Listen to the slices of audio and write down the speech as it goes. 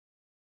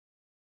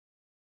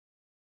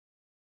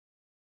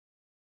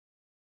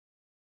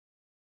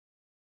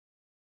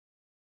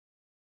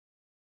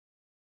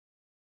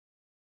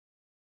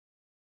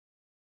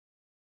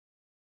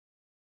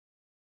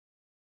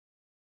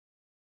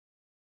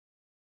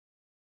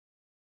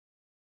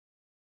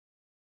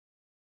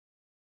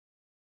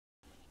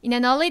In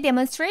an early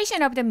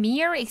demonstration of the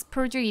mere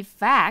exposure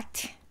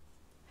effect,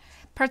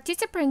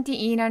 participants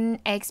in an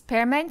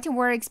experiment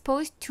were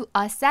exposed to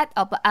a set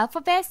of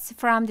alphabets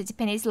from the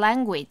Japanese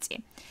language.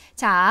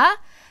 자,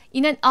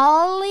 in an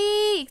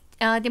early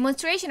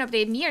demonstration of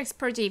the mere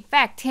exposure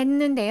effect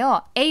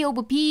했는데요. A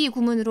of B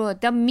구문으로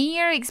the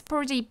mere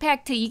exposure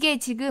effect 이게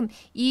지금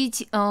이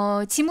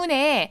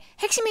지문의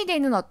핵심이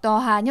되는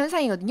어떠한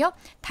현상이거든요.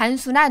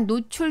 단순한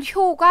노출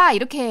효과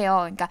이렇게 해요.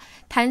 그러니까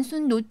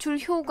단순 노출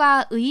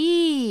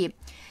효과의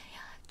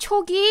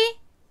초기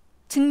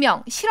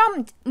증명,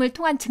 실험을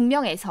통한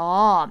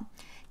증명에서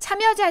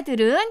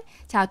참여자들은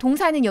자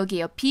동사는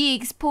여기에요. be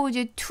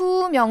exposed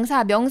to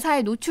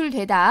명사에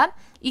노출되다.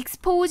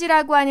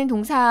 expose라고 하는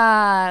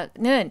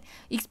동사는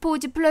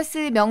expose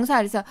플러스 명사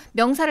그래서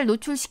명사를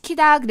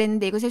노출시키다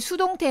그랬는데 이것의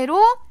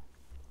수동태로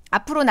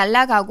앞으로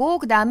날아가고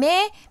그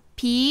다음에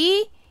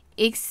be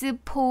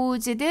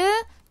exposed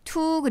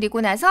to 그리고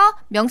나서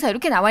명사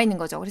이렇게 나와 있는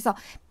거죠. 그래서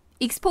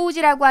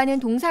expose라고 하는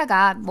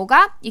동사가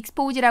뭐가?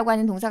 expose라고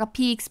하는 동사가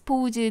be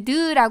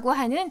exposed라고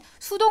하는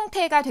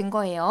수동태가 된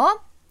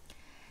거예요.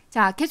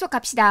 자, 계속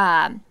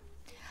갑시다.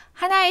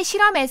 하나의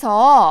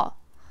실험에서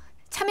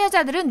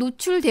참여자들은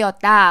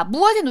노출되었다.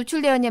 무엇에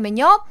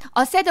노출되었냐면요.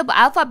 A set of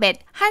alphabet.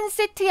 한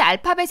세트의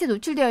알파벳에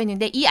노출되어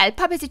있는데 이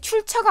알파벳의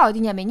출처가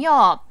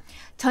어디냐면요.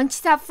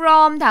 전치사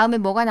from 다음에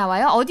뭐가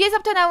나와요?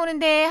 어디에서부터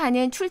나오는데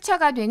하는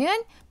출처가 되는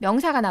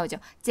명사가 나오죠.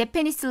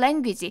 Japanese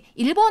language.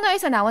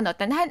 일본어에서 나온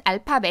어떤 한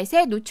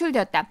알파벳에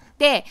노출되었다.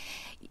 네,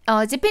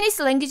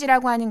 Japanese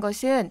language라고 하는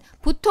것은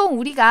보통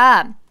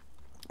우리가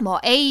뭐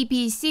A,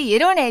 B, C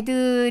이런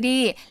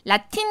애들이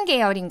라틴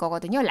계열인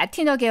거거든요.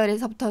 라틴어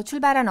계열에서부터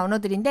출발한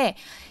언어들인데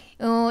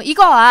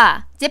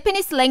이거와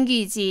Japanese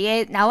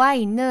language에 나와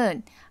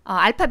있는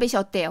알파벳이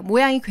어때요?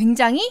 모양이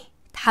굉장히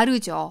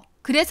다르죠.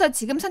 그래서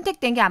지금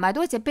선택된 게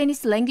아마도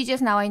Japanese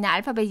language에서 나와 있는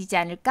알파벳이지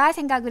않을까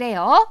생각을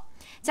해요.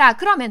 자,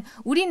 그러면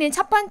우리는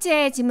첫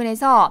번째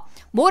지문에서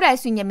뭘 알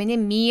수 있냐면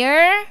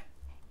mere,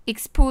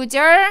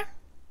 exposure,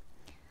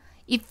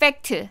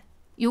 effect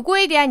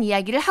요거에 대한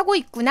이야기를 하고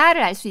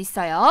있구나를 알 수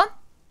있어요.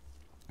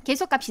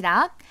 계속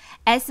갑시다.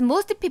 As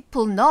most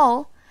people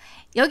know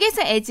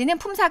여기에서 as는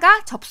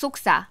품사가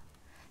접속사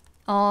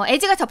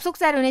as가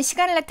접속사로는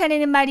시간을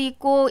나타내는 말이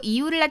있고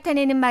이유를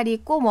나타내는 말이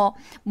있고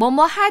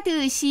뭐뭐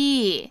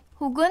하듯이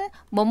혹은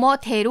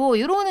뭐뭐대로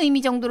이런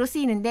의미 정도로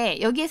쓰이는데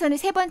여기에서는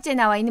세 번째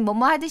나와 있는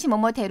뭐뭐 하듯이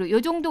뭐뭐대로 요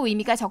정도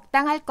의미가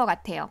적당할 것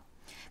같아요.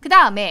 그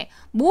다음에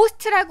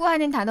most라고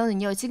하는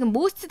단어는요. 지금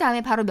most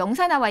다음에 바로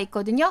명사 나와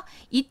있거든요.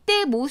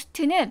 이때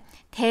most는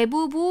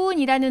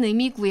대부분이라는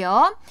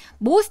의미고요.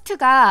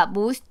 most가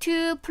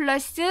most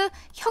플러스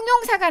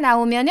형용사가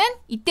나오면은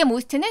이때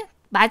most는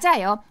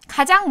맞아요.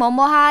 가장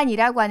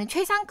뭐뭐한이라고 하는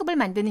최상급을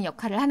만드는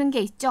역할을 하는 게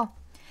있죠.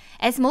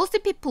 As most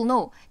people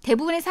know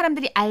대부분의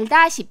사람들이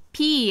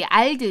알다시피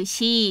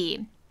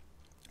알듯이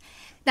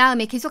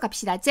다음에 계속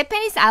갑시다.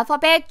 Japanese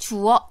alphabet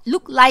주어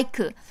look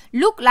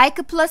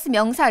like 플러스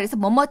명사 그래서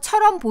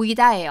뭐뭐처럼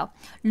보이다예요.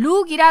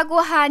 look이라고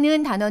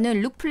하는 단어는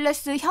look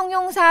플러스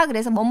형용사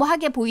그래서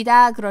뭐뭐하게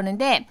보이다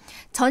그러는데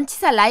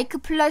전치사 like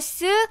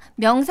플러스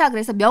명사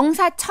그래서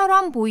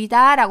명사처럼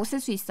보이다라고 쓸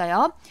수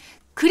있어요.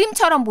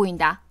 그림처럼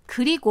보인다.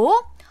 그리고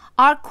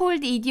are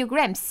called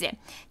ideograms.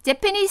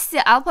 Japanese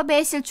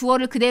알파벳을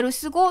주어를 그대로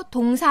쓰고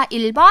동사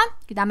 1번,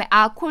 그 다음에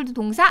are called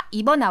동사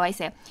 2번 나와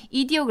있어요.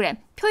 ideogram,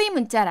 표의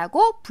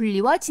문자라고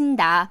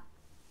불리워진다.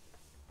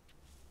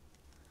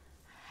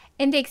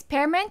 In the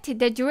experiment,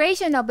 the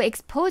duration of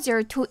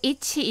exposure to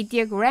each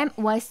ideogram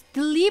was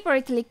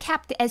deliberately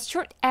kept as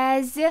short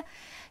as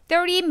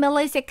 30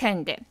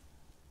 milliseconds.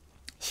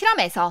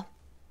 실험에서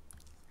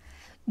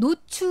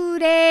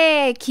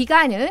노출의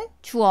기간은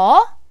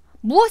주어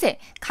무엇에?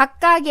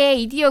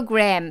 각각의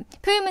이디오그램,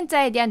 표현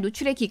문자에 대한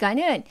노출의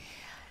기간은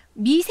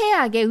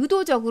미세하게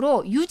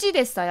의도적으로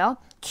유지됐어요.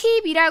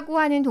 keep이라고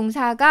하는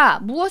동사가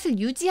무엇을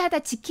유지하다,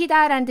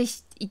 지키다라는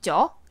뜻이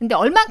있죠. 근데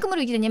얼만큼으로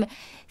유지됐냐면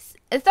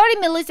 30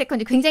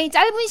 millisecond, 굉장히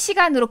짧은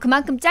시간으로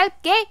그만큼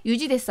짧게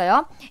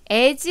유지됐어요.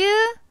 as,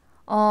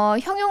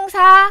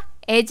 형용사,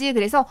 as,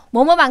 그래서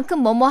뭐뭐만큼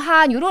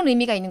뭐뭐한 이런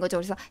의미가 있는 거죠.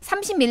 그래서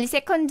 30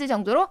 millisecond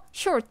정도로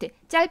short,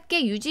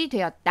 짧게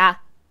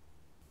유지되었다.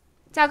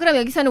 자, 그럼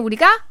여기서는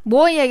우리가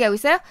뭐 이야기하고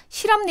있어요?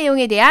 실험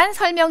내용에 대한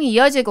설명이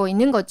이어지고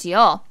있는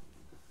거지요.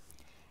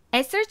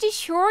 At such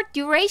short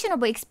duration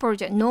of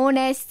exposure, known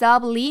as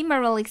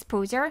subliminal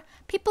exposure,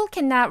 people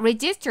cannot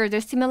register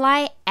the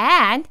stimuli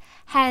and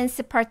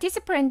hence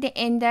participants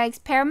in the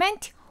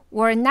experiment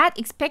were not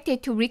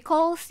expected to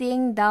recall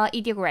seeing the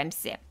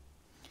ideograms.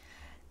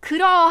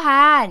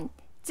 그러한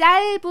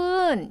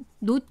짧은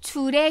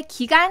노출의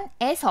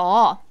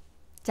기간에서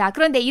자,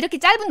 그런데 이렇게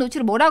짧은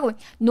노출을 뭐라고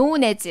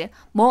known as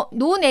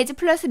known as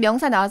플러스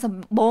명사 나와서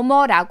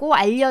뭐뭐라고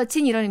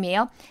알려진 이런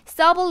의미예요.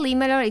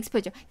 subliminal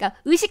exposure. 그러니까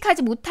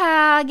의식하지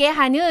못하게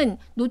하는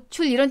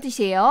노출 이런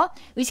뜻이에요.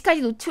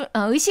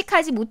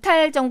 의식하지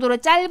못할 정도로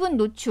짧은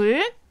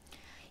노출.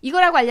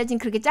 이거라고 알려진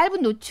그렇게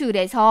짧은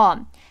노출에서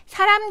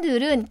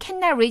사람들은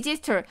cannot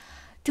register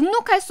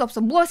등록할 수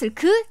없어. 무엇을?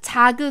 그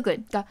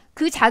자극을. 그러니까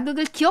그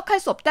자극을 기억할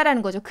수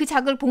없다라는 거죠. 그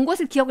자극을 본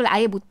것을 기억을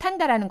아예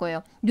못한다라는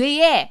거예요.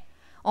 뇌에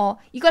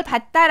이걸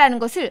봤다라는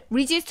것을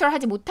register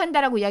하지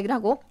못한다라고 이야기를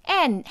하고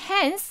and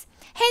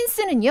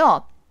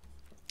hence는요.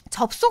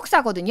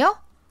 접속사거든요.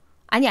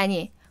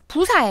 아니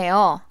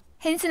부사예요.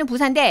 hence는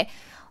부사인데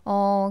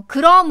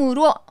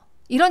그러므로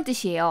이런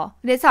뜻이에요.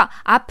 그래서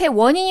앞에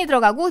원인이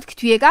들어가고 그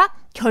뒤에가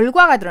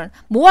결과가 들어가는.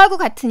 뭐하고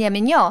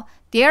같으냐면요.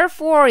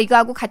 therefore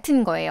이거하고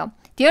같은 거예요.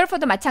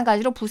 therefore도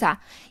마찬가지로 부사.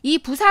 이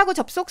부사하고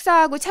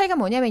접속사하고 차이가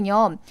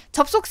뭐냐면요.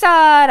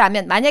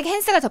 접속사라면 만약에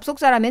hence가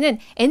접속사라면은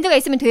and가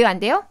있으면 돼요? 안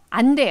돼요?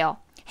 안 돼요.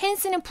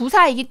 hence는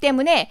부사이기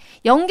때문에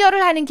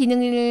연결을 하는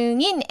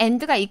기능인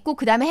and가 있고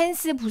그 다음에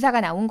hence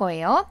부사가 나온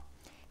거예요.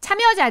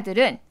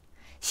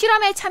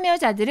 실험의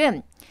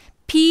참여자들은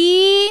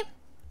be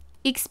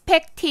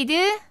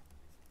expected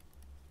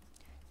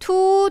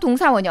to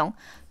동사원형.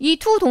 이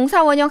to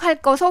동사원형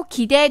할 것을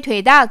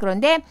기대되다.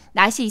 그런데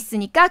not이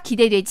있으니까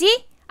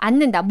기대되지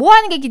않는다. 뭐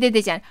하는 게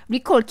기대되지 않아?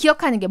 recall,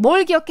 기억하는 게.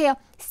 뭘 기억해요?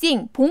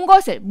 seeing, 본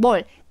것을.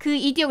 뭘? 그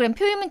이디오그램,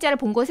 표현 문자를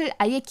본 것을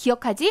아예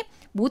기억하지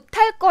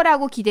못할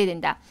거라고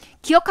기대된다.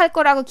 기억할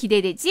거라고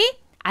기대되지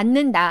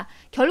않는다.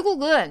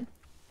 결국은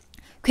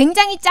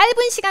굉장히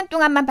짧은 시간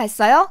동안만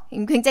봤어요.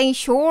 굉장히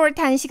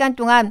short한 시간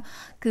동안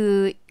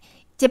그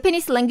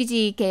제페니스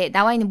랭귀지 이렇게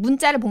나와 있는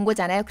문자를 본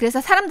거잖아요.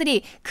 그래서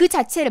사람들이 그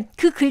자체를,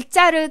 그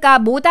글자가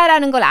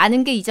뭐다라는 걸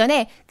아는 게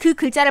이전에 그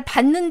글자를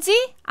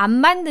봤는지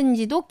안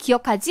봤는지도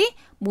기억하지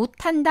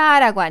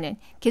못한다라고 하는,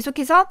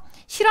 계속해서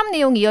실험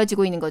내용이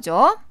이어지고 있는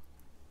거죠.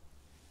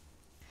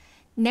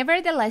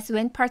 Nevertheless,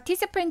 when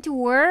participants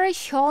were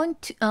shown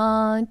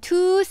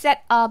two set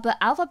of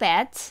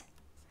alphabets,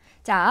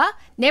 자,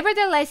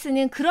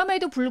 nevertheless는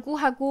그럼에도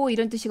불구하고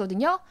이런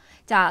뜻이거든요.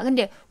 자,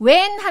 근데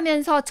when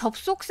하면서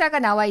접속사가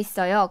나와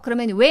있어요.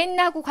 그러면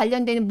when하고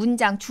관련되는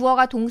문장,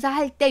 주어가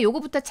동사할 때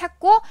요거부터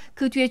찾고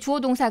그 뒤에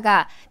주어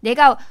동사가,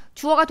 내가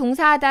주어가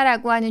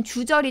동사하다라고 하는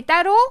주절이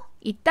따로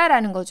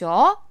있다라는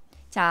거죠.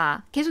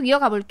 자, 계속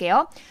이어가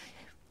볼게요.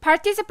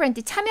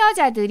 participant,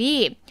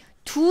 참여자들이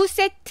두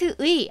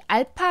세트의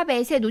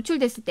알파벳에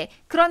노출됐을 때,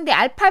 그런데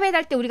알파벳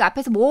할 때 우리가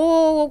앞에서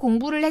뭐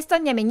공부를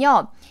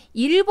했었냐면요.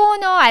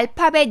 일본어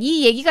알파벳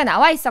이 얘기가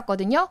나와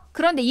있었거든요.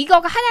 그런데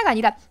이거가 하나가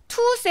아니라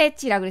two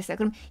set이라고 그랬어요.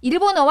 그럼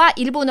일본어와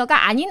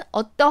일본어가 아닌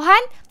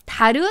어떠한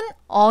다른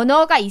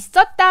언어가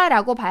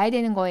있었다라고 봐야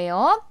되는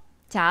거예요.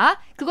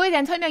 자, 그거에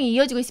대한 설명이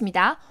이어지고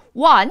있습니다.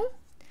 one,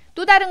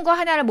 또 다른 거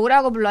하나를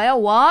뭐라고 불러요?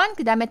 one,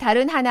 그 다음에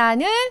다른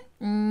하나는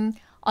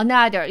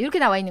another, 이렇게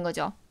나와 있는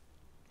거죠.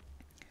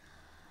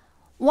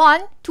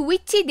 One to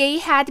which they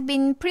had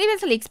been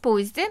previously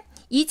exposed.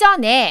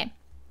 이전에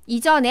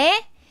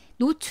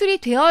노출이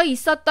되어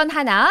있었던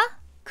하나,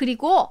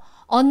 그리고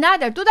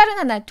another, 또 다른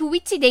하나, to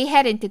which they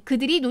hadn't,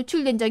 그들이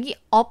노출된 적이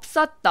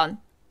없었던.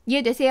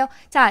 이해되세요?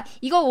 자,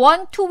 이거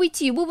one, to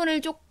which 이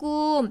부분을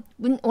조금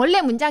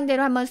원래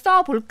문장대로 한번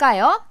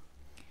써볼까요?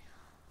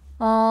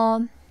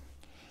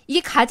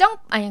 이게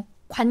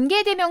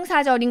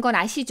관계대명사절인 건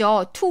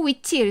아시죠? to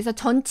which, 그래서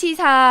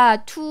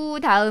전치사 to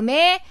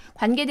다음에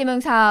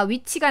관계대명사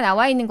which가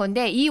나와 있는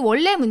건데, 이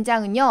원래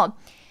문장은요,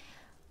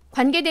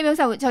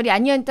 관계대명사절이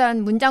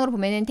아니었던 문장으로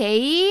보면은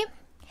they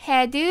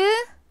had,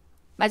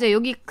 맞아요,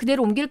 여기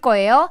그대로 옮길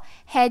거예요.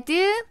 had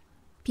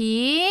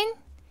been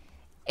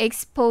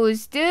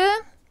exposed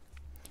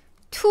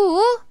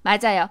to,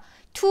 맞아요.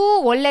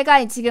 to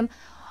원래가 지금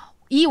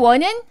이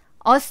원은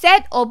a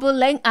set of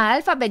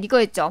alphabet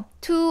이거였죠.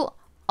 to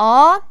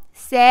a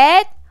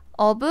set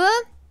of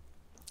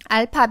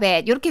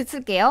alphabet 이렇게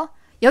쓸게요.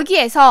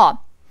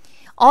 여기에서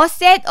a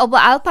set of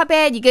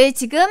alphabet 이게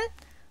지금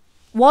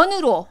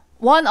원으로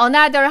one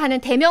another 하는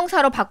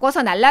대명사로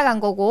바꿔서 날아간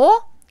거고,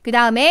 그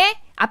다음에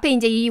앞에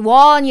이제 이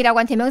one이라고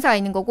한 대명사가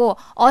있는 거고,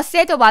 a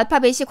set of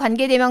alphabet이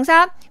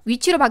관계대명사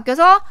which로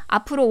바뀌어서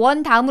앞으로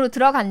one 다음으로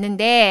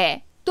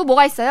들어갔는데, 또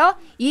뭐가 있어요?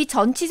 이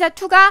전치사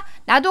to가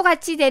나도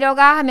같이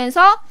데려가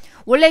하면서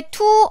원래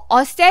to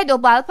a set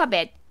of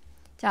alphabet,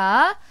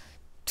 자,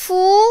 to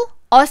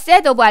a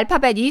set of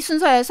alphabet 이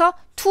순서여서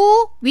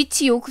to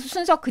which 요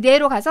순서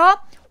그대로 가서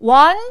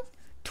one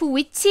to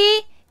which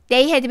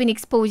they had been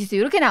exposed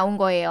이렇게 나온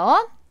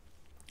거예요.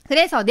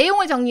 그래서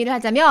내용을 정리를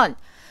하자면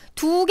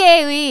두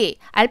개의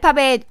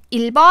알파벳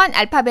 1번,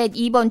 알파벳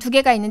 2번 두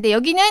개가 있는데,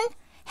 여기는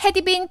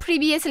had been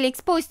previously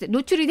exposed,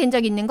 노출이 된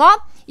적 있는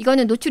것,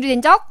 이거는 노출이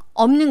된 적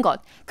없는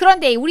것.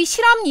 그런데 우리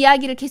실험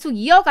이야기를 계속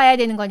이어가야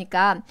되는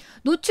거니까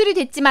노출이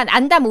됐지만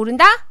안다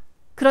모른다?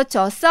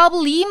 그렇죠.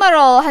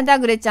 subliminal 한다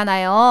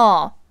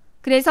그랬잖아요.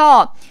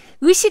 그래서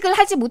의식을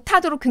하지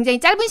못하도록 굉장히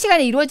짧은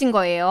시간에 이루어진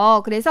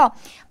거예요. 그래서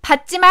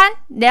봤지만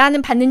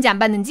나는 봤는지 안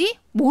봤는지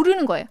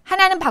모르는 거예요.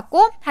 하나는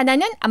봤고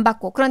하나는 안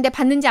봤고, 그런데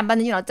봤는지 안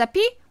봤는지는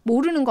어차피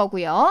모르는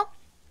거고요.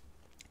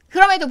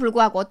 그럼에도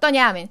불구하고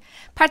어떠냐 하면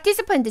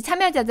participant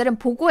참여자들은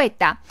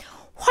보고했다.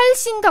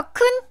 훨씬 더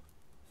큰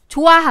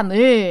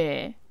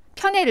좋아함을,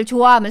 편애를,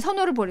 좋아함을,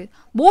 선호를 보는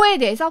뭐에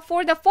대해서?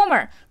 for the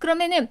former.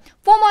 그러면은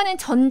former는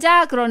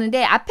전자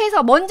그러는데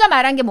앞에서 먼저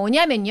말한 게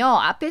뭐냐면요.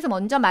 앞에서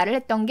먼저 말을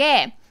했던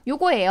게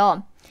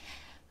요거예요.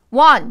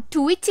 one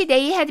to which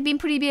they had been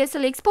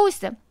previously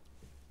exposed.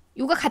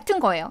 이거 같은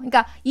거예요.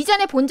 그러니까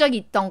이전에 본 적이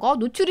있던 거,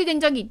 노출이 된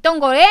적이 있던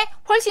거에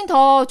훨씬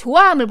더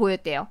좋아함을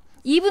보였대요.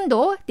 Even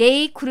though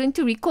they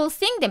couldn't recall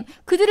seeing them.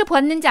 그들을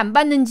봤는지 안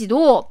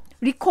봤는지도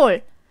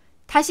recall,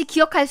 다시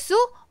기억할 수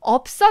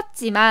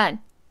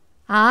없었지만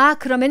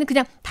그러면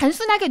그냥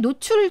단순하게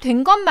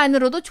노출된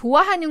것만으로도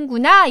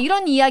좋아하는구나,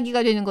 이런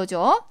이야기가 되는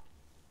거죠.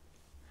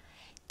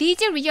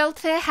 These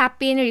results have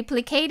been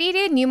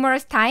replicated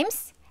numerous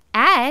times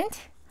and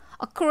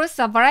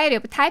across a variety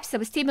of types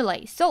of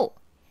stimuli, so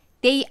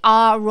they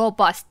are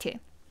robust.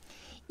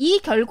 이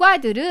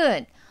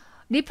결과들은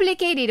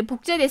replicated,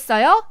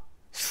 복제됐어요.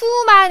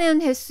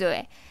 수많은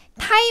횟수에.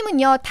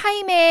 time은요,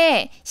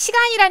 time의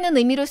시간이라는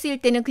의미로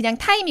쓰일 때는 그냥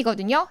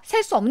time이거든요.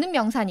 셀 수 없는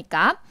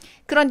명사니까.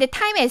 그런데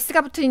time에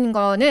s가 붙어 있는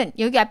거는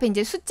여기 앞에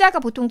이제 숫자가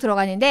보통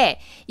들어가는데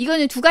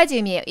이거는 두 가지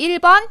의미예요.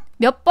 1번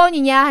몇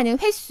번이냐 하는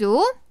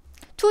횟수,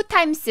 2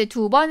 times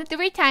두 번,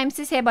 3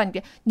 times 세 번,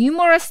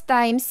 numerous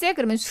times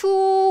그러면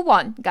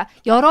수번, 그러니까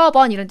여러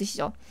번 이런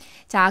뜻이죠.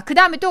 자, 그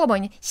다음에 또가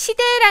뭐냐,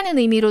 시대라는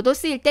의미로도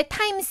쓰일 때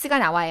times가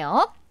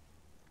나와요.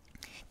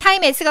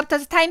 time s가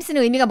붙어서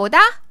times는 의미가 뭐다?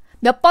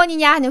 몇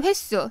번이냐 하는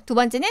횟수, 두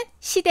번째는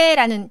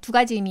시대라는 두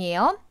가지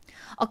의미예요.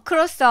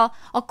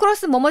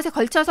 across 뭐뭐에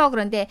걸쳐서,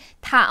 그런데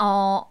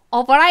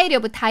a variety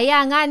of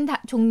다양한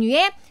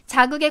종류의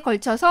자극에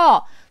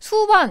걸쳐서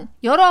수번,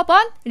 여러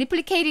번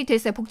replicated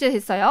됐어요.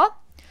 복제됐어요.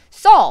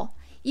 So,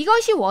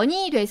 이것이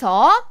원인이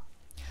돼서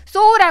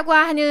so라고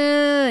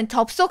하는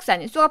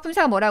접속사는, so가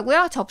품사가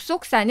뭐라고요?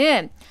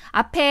 접속사는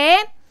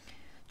앞에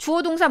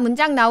주어 동사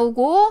문장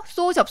나오고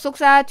so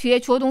접속사 뒤에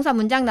주어 동사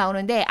문장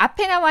나오는데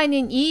앞에 나와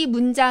있는 이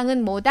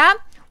문장은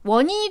뭐다?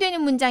 원인이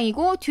되는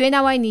문장이고 뒤에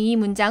나와 있는 이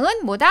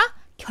문장은 뭐다?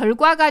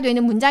 결과가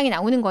되는 문장이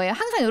나오는 거예요.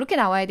 항상 이렇게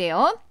나와야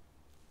돼요.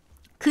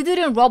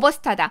 그들은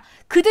로버스트하다.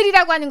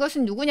 그들이라고 하는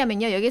것은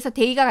누구냐면요. 여기서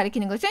they가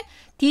가리키는 것은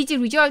these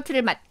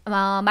result를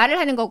말을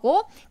하는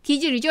거고,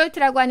 these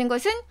result라고 하는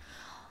것은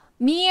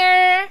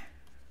mere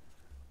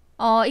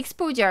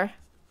exposure,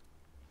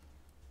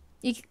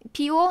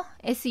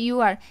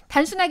 POSUR,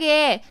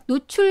 단순하게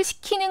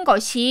노출시키는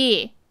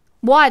것이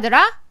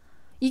뭐하더라?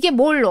 이게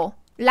뭘로?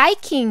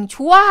 liking,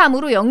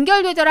 좋아함으로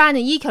연결되더라 하는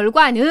이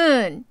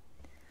결과는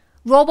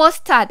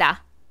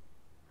로버스트하다.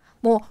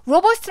 뭐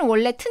로버스트는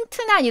원래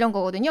튼튼한 이런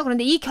거거든요.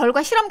 그런데 이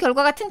결과, 실험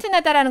결과가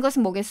튼튼하다라는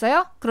것은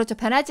뭐겠어요? 그렇죠.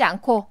 변하지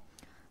않고,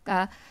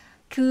 그러니까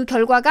그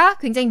결과가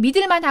굉장히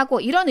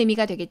믿을만하고 이런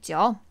의미가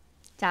되겠죠.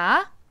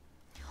 자,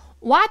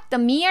 what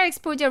the mere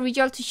exposure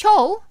result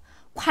show.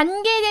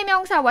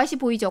 관계대명사 what이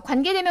보이죠?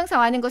 관계대명사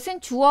what은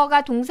것은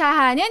주어가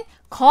동사하는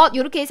것,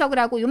 이렇게 해석을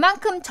하고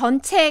요만큼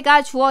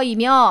전체가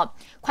주어이며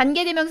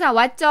관계대명사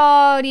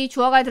what절이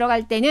주어가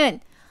들어갈 때는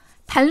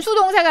단수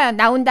동사가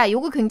나온다.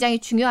 요거 굉장히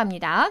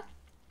중요합니다.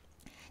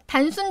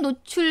 단순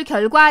노출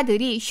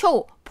결과들이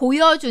show,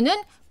 보여주는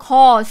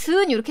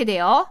것은 이렇게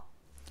돼요.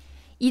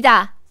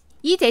 이다.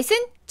 이 대신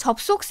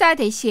접속사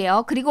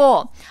대시예요.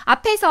 그리고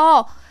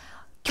앞에서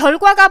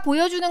결과가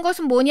보여주는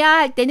것은 뭐냐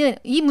할 때는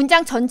이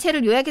문장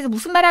전체를 요약해서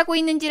무슨 말하고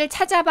있는지를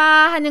찾아봐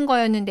하는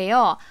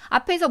거였는데요.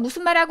 앞에서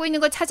무슨 말하고 있는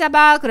거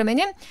찾아봐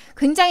그러면은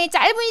굉장히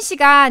짧은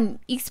시간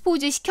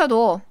expose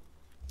시켜도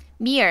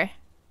mere,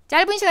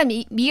 짧은 시간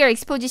mere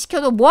expose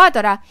시켜도 뭐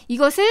하더라?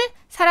 이것을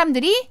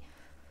사람들이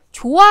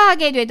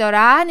좋아하게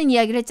되더라 하는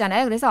이야기를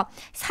했잖아요. 그래서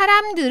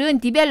사람들은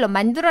develop,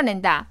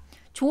 만들어낸다.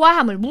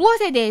 좋아함을,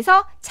 무엇에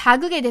대해서?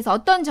 자극에 대해서.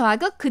 어떤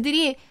자극?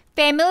 그들이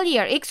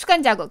familiar,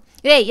 익숙한 자극.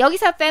 왜?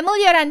 여기서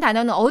familiar라는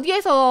단어는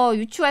어디에서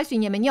유추할 수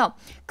있냐면요.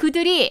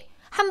 그들이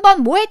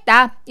한번 뭐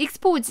했다?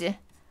 expose.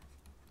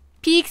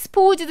 be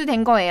exposed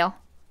된 거예요.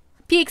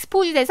 be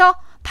exposed 돼서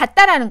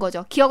봤다라는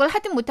거죠. 기억을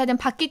하든 못하든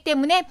봤기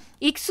때문에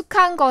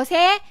익숙한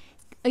것에,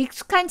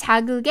 익숙한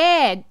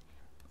자극의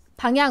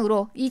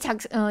방향으로 이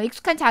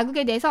익숙한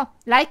자극에 대해서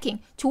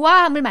liking,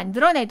 좋아함을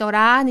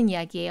만들어내더라 하는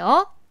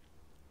이야기예요.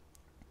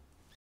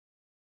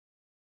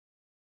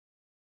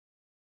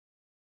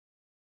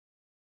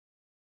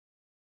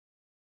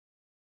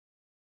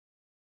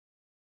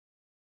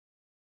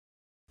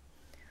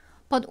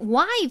 But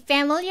why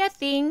familiar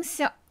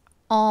things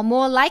are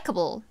more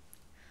likable?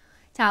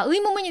 자,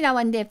 의문문이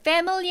나왔는데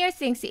familiar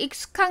things,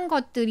 익숙한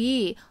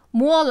것들이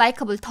more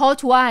likable, 더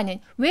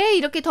좋아하는, 왜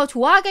이렇게 더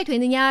좋아하게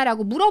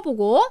되느냐라고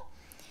물어보고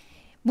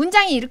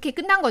문장이 이렇게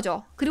끝난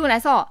거죠. 그리고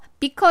나서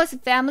because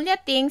familiar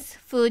things,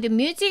 food,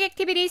 music,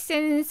 activities,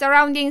 and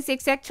surroundings,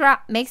 etc.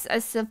 makes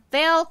us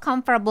feel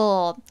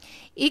comfortable.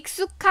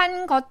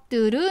 익숙한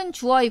것들은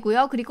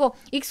주어이고요. 그리고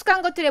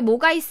익숙한 것들에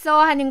뭐가 있어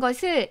하는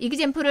것을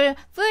example을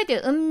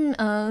food,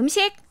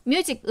 음식,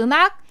 music,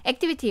 음악,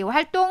 activity,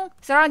 활동,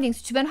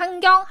 surroundings, 주변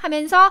환경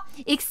하면서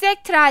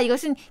etc.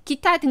 이것은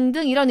기타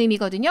등등 이런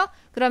의미거든요.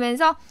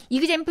 그러면서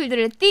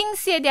example들을,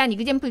 things에 대한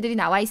example들이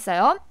나와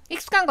있어요.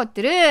 익숙한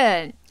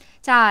것들은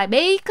자,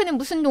 make는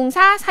무슨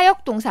동사?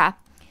 사역동사.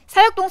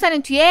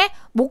 사역동사는 뒤에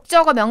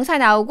목적어 명사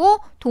나오고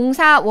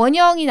동사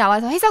원형이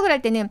나와서 해석을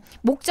할 때는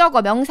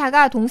목적어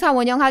명사가 동사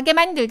원형하게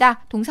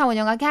만들다, 동사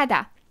원형하게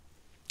하다.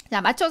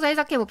 자, 맞춰서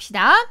해석해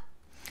봅시다.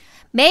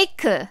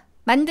 make,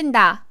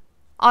 만든다.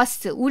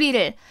 us,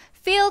 우리를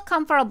feel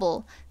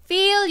comfortable.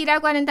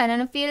 feel이라고 하는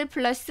단어는 feel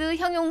플러스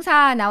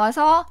형용사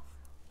나와서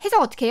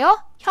해석 어떻게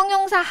해요?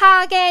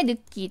 형용사하게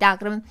느끼다.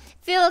 그러면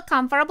feel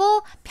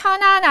comfortable,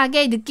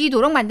 편안하게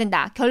느끼도록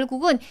만든다.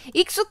 결국은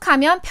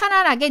익숙하면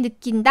편안하게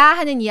느낀다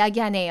하는 이야기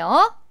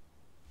하네요.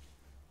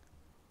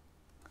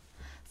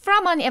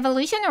 From an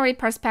evolutionary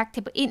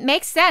perspective, it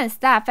makes sense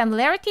that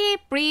familiarity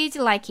breeds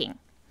liking.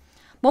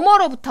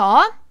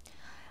 뭐뭐로부터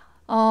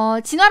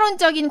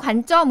진화론적인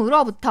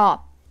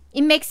관점으로부터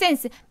it makes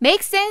sense.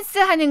 make sense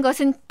하는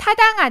것은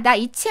타당하다,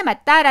 이치에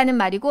맞다라는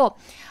말이고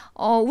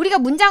우리가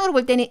문장으로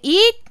볼 때는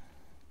it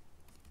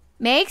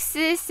makes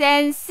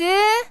sense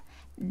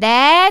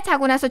that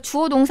하고 나서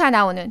주어 동사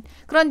나오는.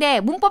 그런데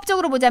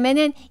문법적으로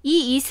보자면은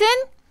이 it은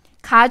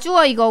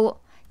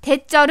가주어이고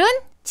대절은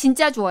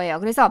진짜 주어예요.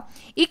 그래서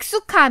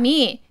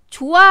익숙함이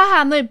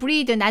좋아함을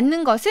breed,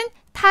 낳는 것은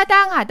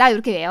타당하다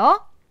이렇게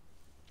해요.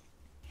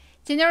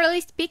 Generally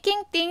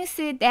speaking, things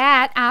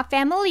that are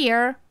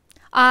familiar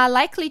are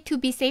likely to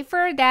be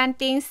safer than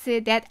things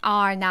that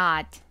are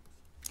not.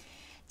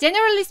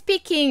 Generally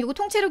speaking, 이거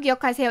통째로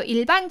기억하세요.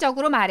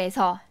 일반적으로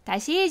말해서.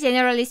 다시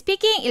generally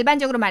speaking,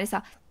 일반적으로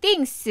말해서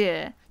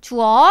things,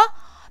 주어,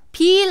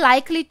 be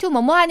likely to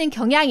뭐뭐 하는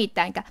경향이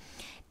있다. 그러니까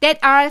that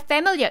are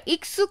familiar,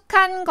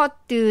 익숙한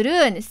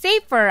것들은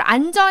safer,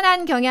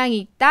 안전한 경향이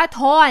있다.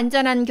 더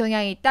안전한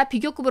경향이 있다.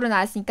 비교급으로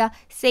나왔으니까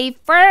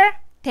safer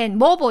than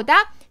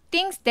뭐보다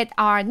things that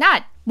are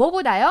not,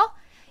 뭐보다요?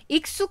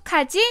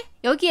 익숙하지?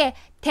 여기에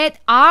that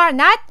are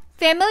not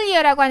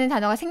familiar라고 하는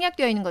단어가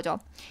생략되어 있는 거죠.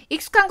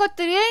 익숙한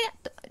것들이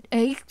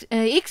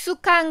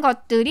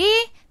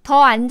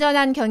더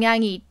안전한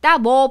경향이 있다.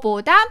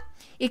 뭐보다?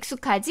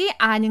 익숙하지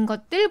않은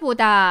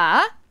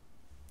것들보다.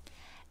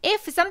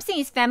 If something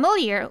is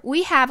familiar,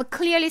 we have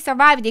clearly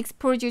survived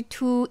exposure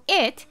to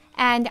it,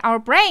 and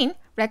our brain,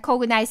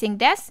 recognizing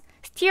this,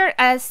 steer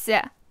us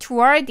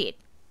toward it.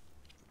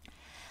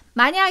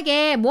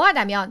 만약에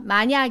뭐하다면,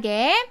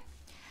 만약에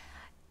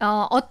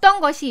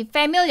어떤 것이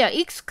familiar,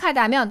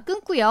 익숙하다면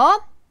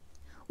끊고요.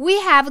 We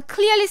have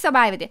clearly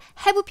survived.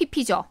 have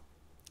pp죠.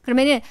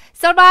 그러면은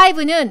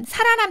survive는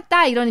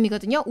살아남다 이런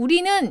의미거든요.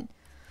 우리는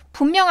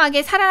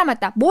분명하게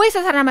살아남았다.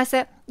 뭐에서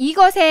살아남았어요?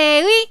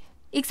 이것의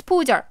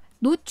exposure,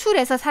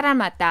 노출에서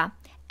살아남았다.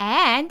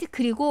 And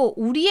그리고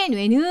우리의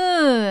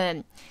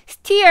뇌는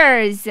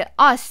steers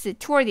us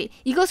toward it.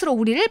 이것으로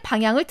우리를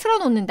방향을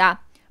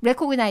틀어놓는다.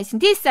 recognizing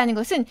this 하는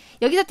것은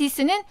여기서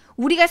this는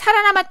우리가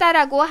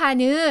살아남았다라고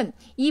하는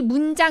이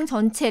문장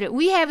전체를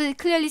we have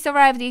clearly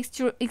survived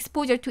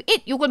exposure to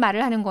it 이걸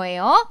말을 하는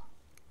거예요.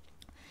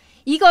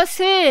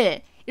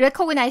 이것을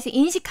recognize,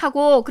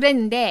 인식하고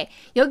그랬는데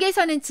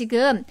여기에서는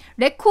지금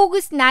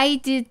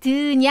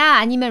recognized냐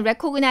아니면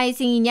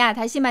recognizing이냐,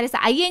 다시 말해서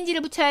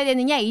ing를 붙여야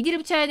되느냐 ed를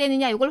붙여야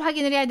되느냐 이걸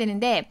확인을 해야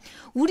되는데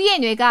우리의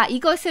뇌가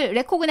이것을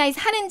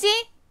recognize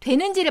하는지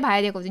되는지를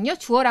봐야 되거든요.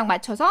 주어랑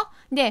맞춰서.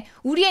 근데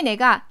우리의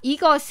뇌가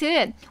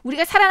이것을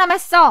우리가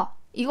살아남았어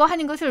이거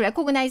하는 것을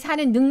recognize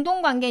하는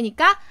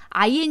능동관계니까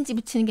ing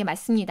붙이는 게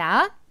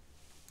맞습니다.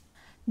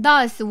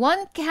 Thus,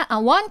 one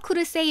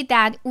could say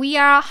that we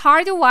are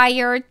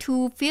hardwired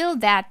to feel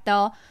that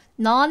the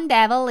known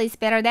devil is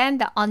better than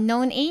the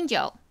unknown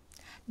angel.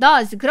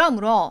 Thus,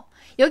 그러므로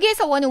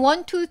여기에서 원은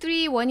 1,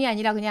 2, 3, 1이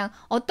아니라 그냥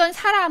어떤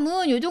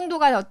사람은 요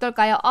정도가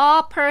어떨까요?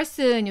 A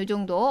person 요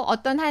정도.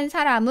 어떤 한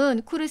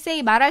사람은 could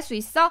say 말할 수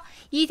있어.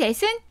 이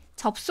that은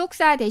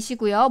접속사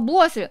대시고요.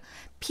 무엇을?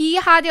 Be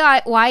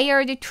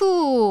hardwired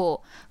to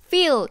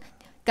feel.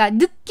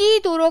 그러니까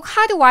느끼도록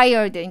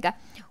hardwired. 그러니까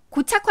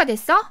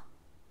고착화됐어?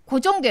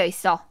 고정되어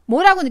있어.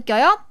 뭐라고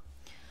느껴요?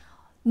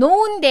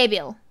 known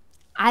devil.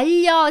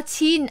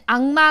 알려진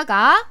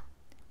악마가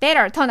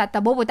better, 더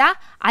낫다. 뭐보다?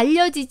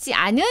 알려지지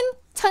않은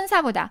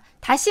천사보다.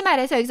 다시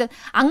말해서 여기서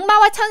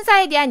악마와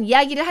천사에 대한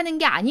이야기를 하는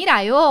게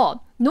아니라요.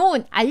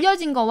 known,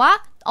 알려진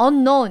거와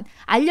unknown,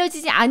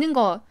 알려지지 않은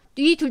거.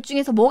 이 둘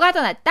중에서 뭐가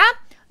더 낫다?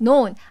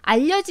 known,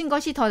 알려진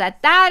것이 더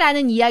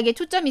낫다라는 이야기에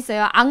초점이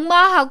있어요.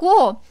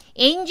 악마하고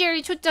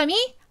angel이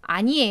초점이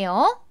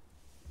아니에요.